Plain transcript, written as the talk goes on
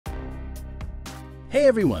Hey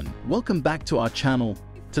everyone, welcome back to our channel.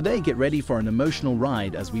 Today get ready for an emotional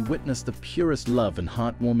ride as we witness the purest love and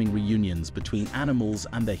heartwarming reunions between animals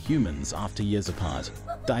and their humans after years apart.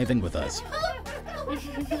 Dive in with us.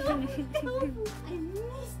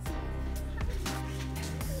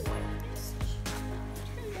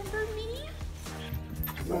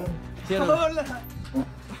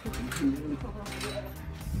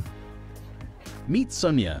 Meet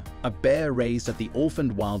Sonia, a bear raised at the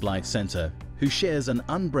Orphaned Wildlife Center, who shares an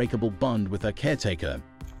unbreakable bond with her caretaker.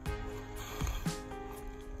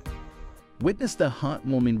 Witness their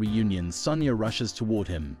heartwarming reunion, Sonia rushes toward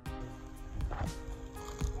him.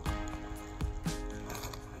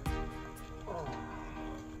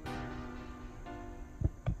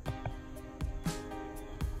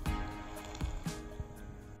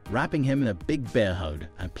 Wrapping him in a big bear hug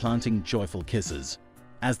and planting joyful kisses.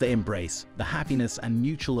 As they embrace, the happiness and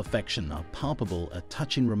mutual affection are palpable, a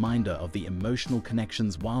touching reminder of the emotional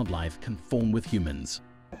connections wildlife can form with humans.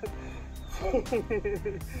 You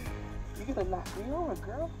gonna knock me over,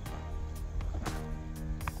 girl?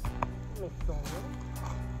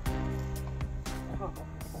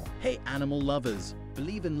 Hey animal lovers,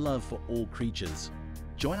 believe in love for all creatures.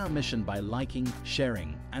 Join our mission by liking,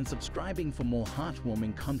 sharing, and subscribing for more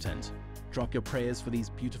heartwarming content. Drop your prayers for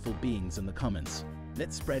these beautiful beings in the comments.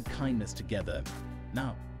 Let's spread kindness together.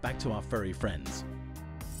 Now, back to our furry friends.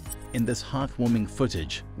 In this heartwarming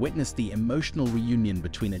footage, witness the emotional reunion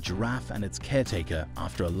between a giraffe and its caretaker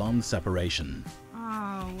after a long separation.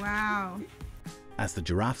 Oh, wow. As the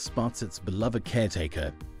giraffe spots its beloved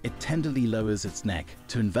caretaker, it tenderly lowers its neck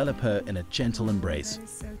to envelop her in a gentle embrace. That is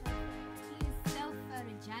so He's so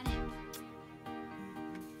photogenic.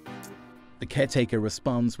 The caretaker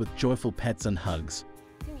responds with joyful pets and hugs.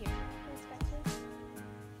 Come here.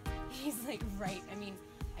 He's like, right. I mean,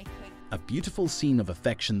 I could. A beautiful scene of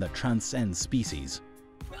affection that transcends species.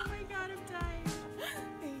 Oh my god, I'm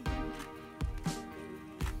dying.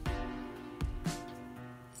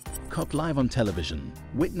 Caught live on television,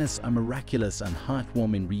 witness a miraculous and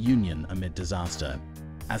heartwarming reunion amid disaster.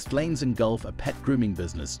 As flames engulf a pet grooming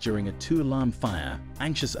business during a two-alarm fire,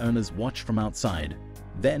 anxious owners watch from outside.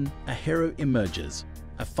 Then, a hero emerges,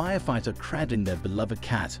 a firefighter cradling their beloved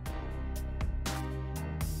cat.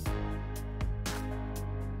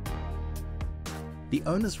 The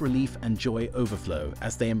owners' relief and joy overflow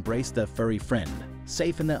as they embrace their furry friend,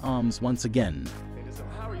 safe in their arms once again.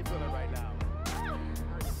 How are you feeling right now? Oh,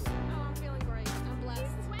 I'm feeling great. I'm blessed.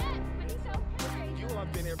 He's wet, but he's okay.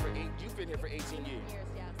 You've been here for 18 years. Years,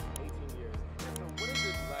 yes. 18 years. And so what is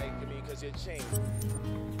it like, I mean, because you're changed.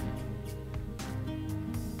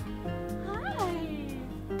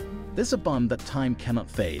 This is a bond that time cannot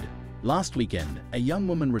fade. Last weekend, a young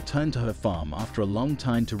woman returned to her farm after a long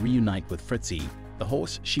time to reunite with Fritzy, the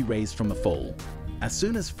horse she raised from a foal. As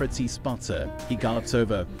soon as Fritzy spots her, he gallops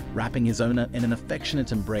over, wrapping his owner in an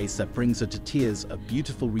affectionate embrace that brings her to tears, a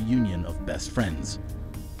beautiful reunion of best friends.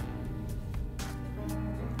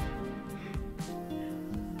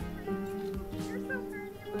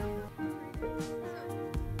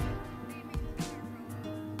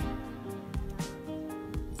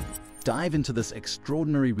 Dive into this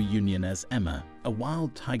extraordinary reunion as Emma, a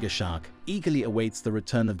wild tiger shark, eagerly awaits the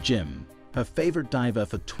return of Jim, her favorite diver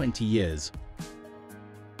for 20 years.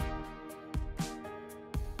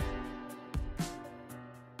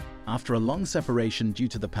 After a long separation due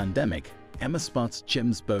to the pandemic, Emma spots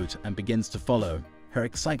Jim's boat and begins to follow, her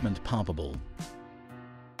excitement palpable.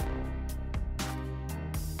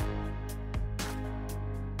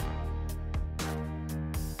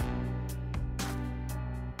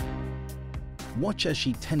 Watch as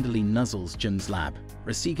she tenderly nuzzles Jim's lap,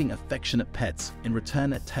 receiving affectionate pets, in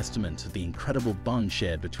return a testament to the incredible bond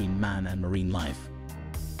shared between man and marine life.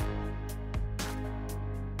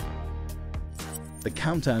 The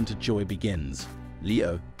countdown to joy begins.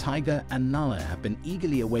 Leo, Tiger, and Nala have been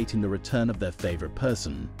eagerly awaiting the return of their favorite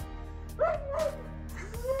person,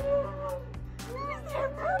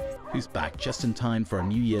 who's back just in time for a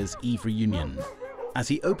New Year's Eve reunion. As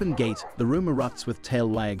he opens gate, the room erupts with tail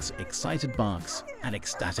wags, excited barks, and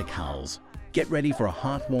ecstatic howls. Get ready for a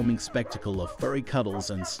heartwarming spectacle of furry cuddles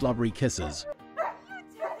and slobbery kisses.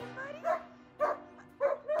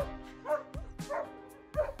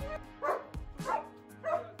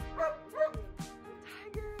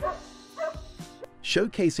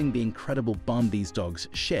 Showcasing the incredible bond these dogs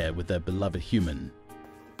share with their beloved human.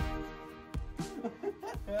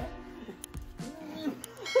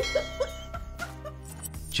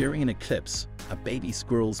 During an eclipse, a baby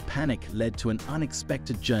squirrel's panic led to an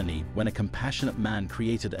unexpected journey when a compassionate man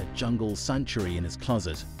created a jungle sanctuary in his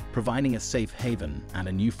closet, providing a safe haven and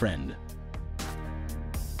a new friend.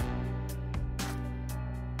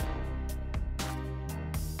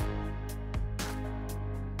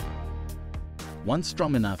 Once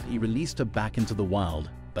strong enough, he released her back into the wild,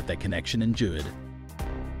 but their connection endured.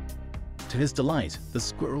 To his delight, the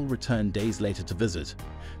squirrel returned days later to visit,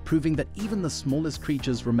 proving that even the smallest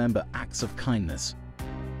creatures remember acts of kindness.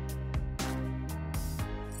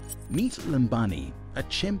 Meet Limbani, a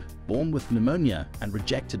chimp born with pneumonia and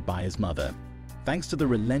rejected by his mother. Thanks to the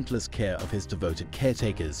relentless care of his devoted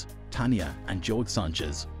caretakers, Tanya and George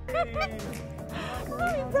Sanchez. Hi,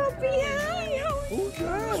 puppy. Hi, how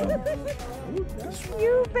are you?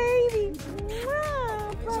 You baby.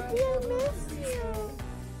 Wow, puppy, I miss you.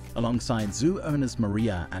 Alongside zoo owners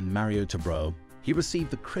Maria and Mario Tabro, he received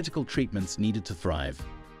the critical treatments needed to thrive.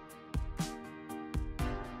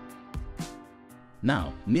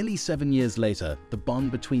 Now, nearly 7 years later, the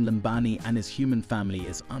bond between Limbani and his human family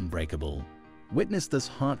is unbreakable. Witness this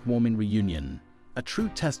heartwarming reunion, a true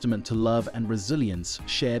testament to love and resilience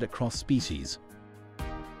shared across species.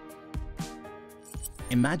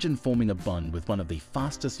 Imagine forming a bond with one of the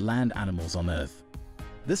fastest land animals on Earth.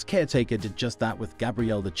 This caretaker did just that with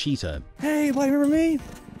Gabrielle the cheetah. Hey, buddy, remember me?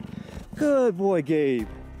 Good boy, Gabe.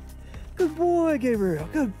 Good boy, Gabriel.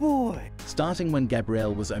 Good boy. Starting when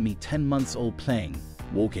Gabrielle was only 10 months old, playing,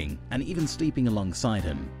 walking, and even sleeping alongside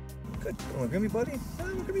him. Good. Look at me, buddy.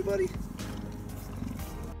 Look at me, buddy.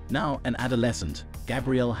 Now an adolescent,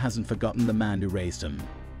 Gabrielle hasn't forgotten the man who raised him.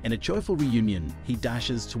 In a joyful reunion, he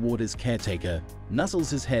dashes toward his caretaker,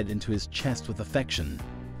 nuzzles his head into his chest with affection,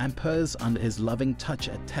 and purrs under his loving touch,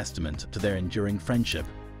 a testament to their enduring friendship.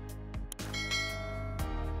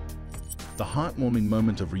 The heartwarming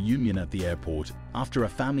moment of reunion at the airport after a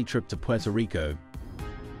family trip to Puerto Rico.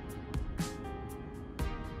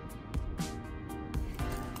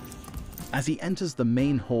 As he enters the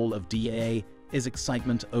main hall of DAA, his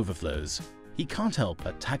excitement overflows. He can't help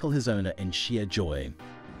but tackle his owner in sheer joy.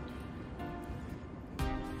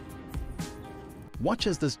 Watch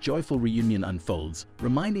as this joyful reunion unfolds,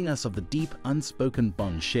 reminding us of the deep, unspoken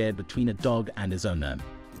bond shared between a dog and his owner.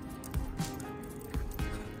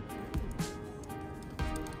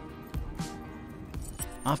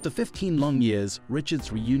 After 15 long years,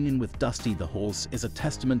 Richard's reunion with Dusty the horse is a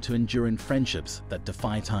testament to enduring friendships that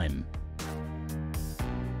defy time.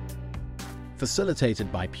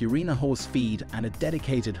 Facilitated by Purina Horse Feed and a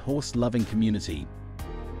dedicated horse-loving community.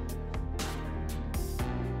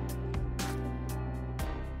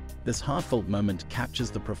 This heartfelt moment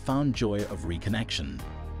captures the profound joy of reconnection.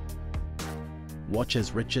 Watch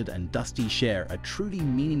as Richard and Dusty share a truly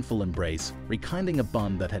meaningful embrace, rekindling a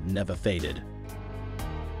bond that had never faded.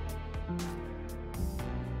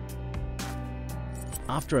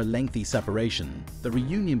 After a lengthy separation, the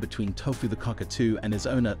reunion between Tofu the cockatoo and his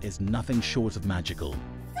owner is nothing short of magical.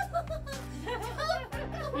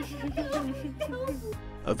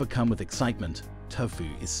 Overcome with excitement, Tofu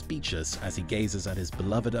is speechless as he gazes at his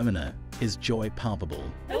beloved owner, his joy palpable.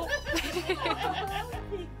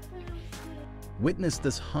 Witness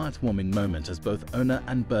this heartwarming moment as both owner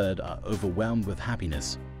and bird are overwhelmed with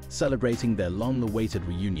happiness, celebrating their long-awaited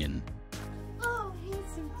reunion. Oh,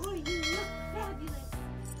 handsome boy, you look fabulous.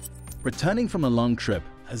 Returning from a long trip,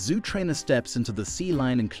 a zoo trainer steps into the sea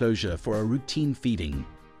lion enclosure for a routine feeding,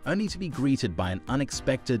 only to be greeted by an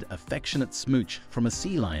unexpected, affectionate smooch from a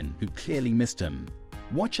sea lion who clearly missed him.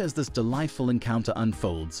 Watch as this delightful encounter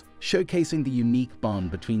unfolds, showcasing the unique bond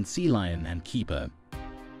between sea lion and keeper.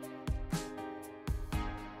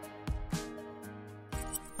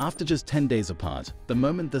 After just 10 days apart, the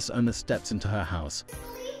moment this owner steps into her house,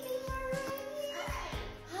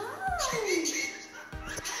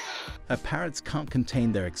 her parrots can't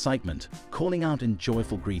contain their excitement, calling out in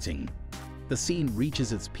joyful greeting. The scene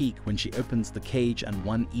reaches its peak when she opens the cage and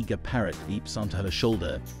one eager parrot leaps onto her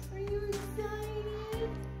shoulder. Are you excited?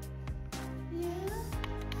 Yeah?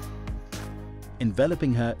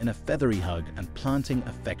 Enveloping her in a feathery hug and planting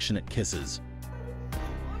affectionate kisses. I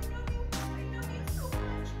love you so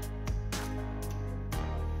much.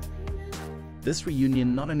 This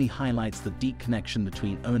reunion not only highlights the deep connection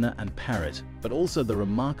between owner and parrot, but also the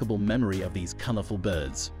remarkable memory of these colorful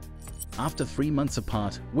birds. After 3 months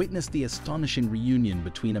apart, witness the astonishing reunion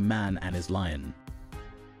between a man and his lion,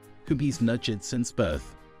 whom he's nurtured since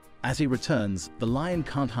birth. As he returns, the lion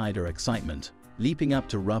can't hide her excitement, leaping up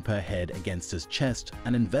to rub her head against his chest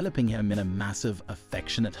and enveloping him in a massive,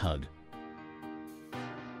 affectionate hug.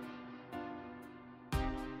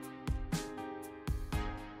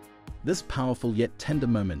 This powerful yet tender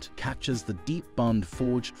moment captures the deep bond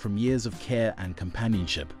forged from years of care and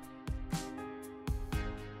companionship.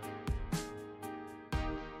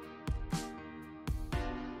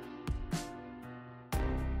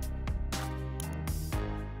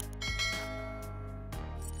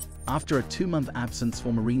 After a 2-month absence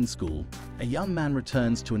for marine school, a young man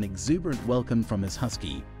returns to an exuberant welcome from his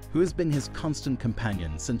husky, who has been his constant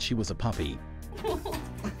companion since she was a puppy.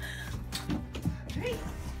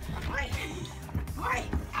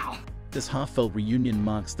 This heartfelt reunion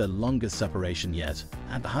marks their longest separation yet,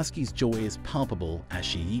 and the husky's joy is palpable as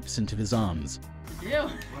she leaps into his arms. Ew.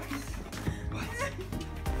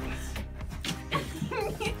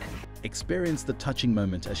 Experience the touching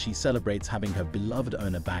moment as she celebrates having her beloved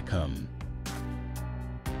owner back home.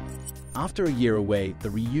 After a year away, the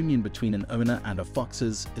reunion between an owner and her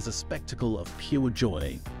foxes is a spectacle of pure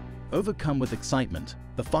joy. Overcome with excitement,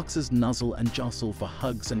 the foxes nuzzle and jostle for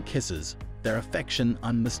hugs and kisses, their affection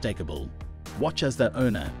unmistakable. Watch as their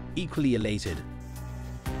owner, equally elated,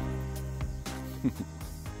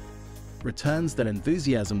 returns their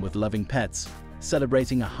enthusiasm with loving pets,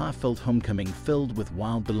 celebrating a heartfelt homecoming filled with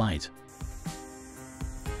wild delight.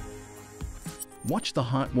 Watch the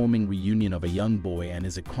heartwarming reunion of a young boy and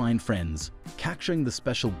his equine friends, capturing the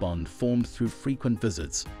special bond formed through frequent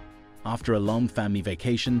visits. After a long family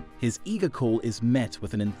vacation, his eager call is met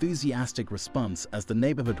with an enthusiastic response as the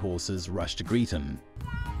neighborhood horses rush to greet him.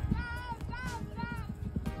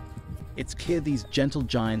 It's clear these gentle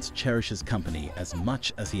giants cherish his company as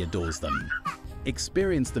much as he adores them.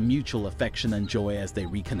 Experience the mutual affection and joy as they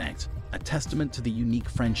reconnect, a testament to the unique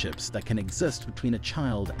friendships that can exist between a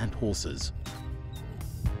child and horses.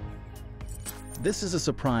 This is a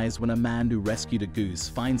surprise when a man who rescued a goose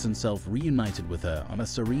finds himself reunited with her on a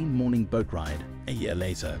serene morning boat ride a year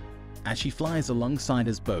later. As she flies alongside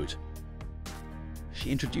his boat, she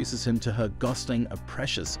introduces him to her Gosling, a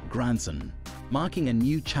precious grandson, marking a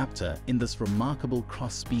new chapter in this remarkable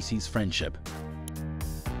cross-species friendship.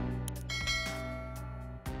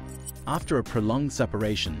 After a prolonged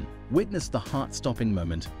separation, witness the heart-stopping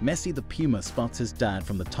moment Messi the puma spots his dad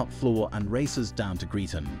from the top floor and races down to greet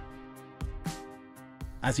him.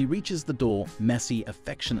 As he reaches the door, Messi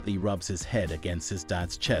affectionately rubs his head against his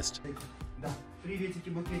dad's chest.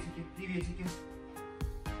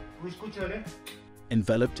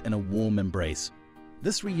 Enveloped in a warm embrace.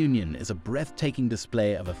 This reunion is a breathtaking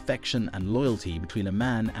display of affection and loyalty between a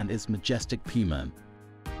man and his majestic puma.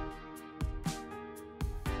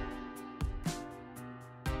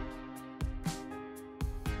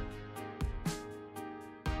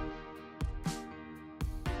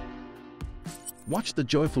 Watch the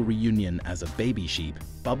joyful reunion as a baby sheep,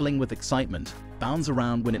 bubbling with excitement, bounds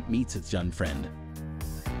around when it meets its young friend.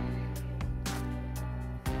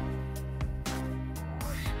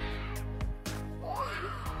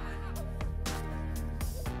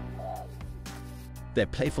 Their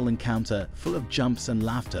playful encounter, full of jumps and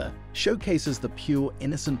laughter, showcases the pure,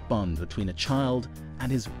 innocent bond between a child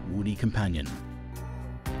and his woody companion.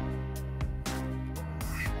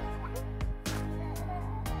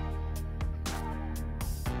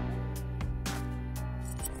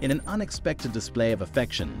 In an unexpected display of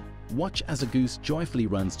affection, watch as a goose joyfully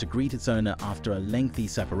runs to greet its owner after a lengthy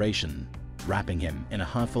separation, wrapping him in a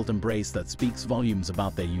heartfelt embrace that speaks volumes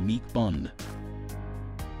about their unique bond.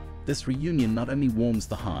 This reunion not only warms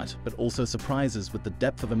the heart, but also surprises with the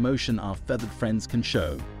depth of emotion our feathered friends can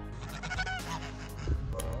show.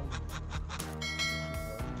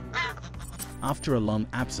 After a long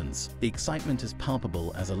absence, the excitement is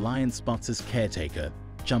palpable as a lion spots his caretaker,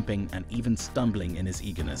 jumping and even stumbling in his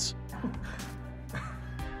eagerness.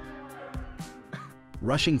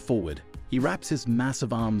 Rushing forward, he wraps his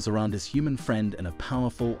massive arms around his human friend in a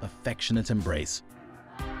powerful, affectionate embrace.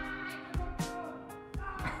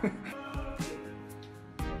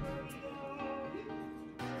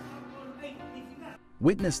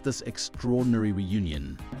 Witness this extraordinary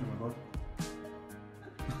reunion.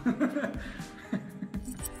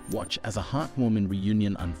 Watch as a heartwarming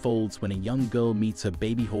reunion unfolds when a young girl meets her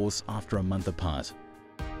baby horse after a month apart.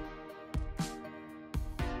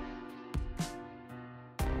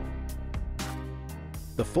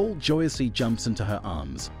 The foal joyously jumps into her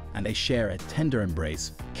arms, and they share a tender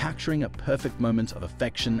embrace, capturing a perfect moment of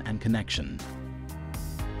affection and connection.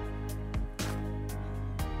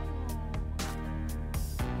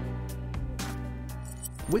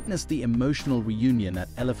 Witness the emotional reunion at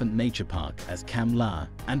Elephant Nature Park as Cam La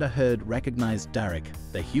and a herd recognize Derek,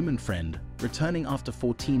 their human friend, returning after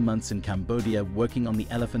 14 months in Cambodia working on the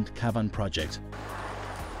Elephant Caravan project.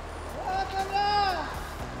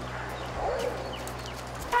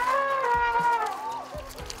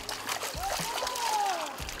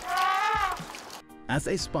 As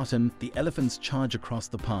they spot him, the elephants charge across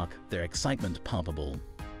the park, their excitement palpable.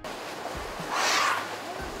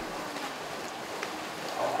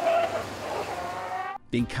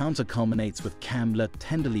 The encounter culminates with Kamla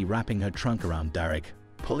tenderly wrapping her trunk around Derek,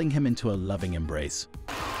 pulling him into a loving embrace.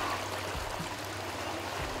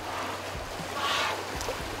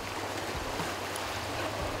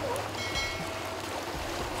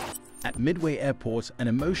 At Midway Airport, an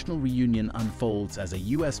emotional reunion unfolds as a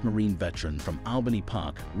U.S. Marine veteran from Albany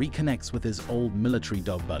Park reconnects with his old military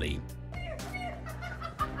dog buddy.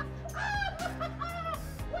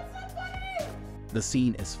 The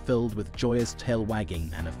scene is filled with joyous tail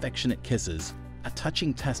wagging and affectionate kisses, a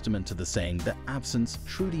touching testament to the saying that absence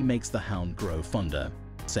truly makes the hound grow fonder.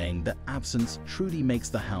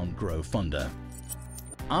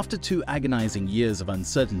 After 2 agonizing years of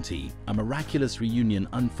uncertainty, a miraculous reunion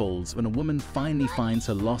unfolds when a woman finally finds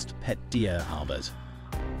her lost pet deer, Albert.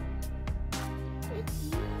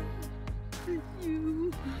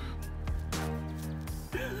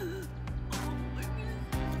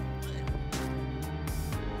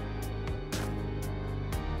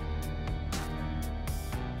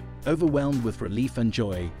 Overwhelmed with relief and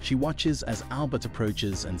joy, she watches as Albert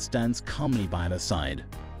approaches and stands calmly by her side.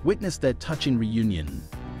 Witness their touching reunion.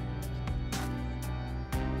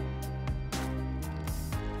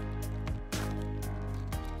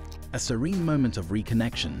 A serene moment of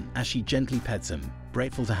reconnection as she gently pets him,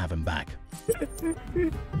 grateful to have him back.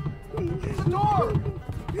 Door!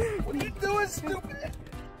 What are you doing, stupid?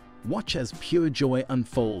 Watch as pure joy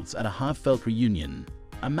unfolds at a heartfelt reunion.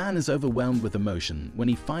 A man is overwhelmed with emotion when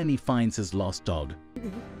he finally finds his lost dog.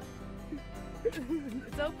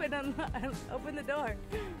 It's open. Open the door.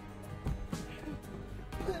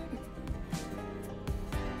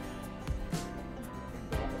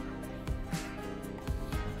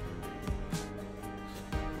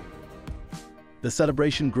 The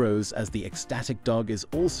celebration grows as the ecstatic dog is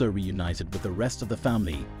also reunited with the rest of the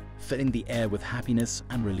family, filling the air with happiness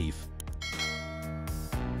and relief.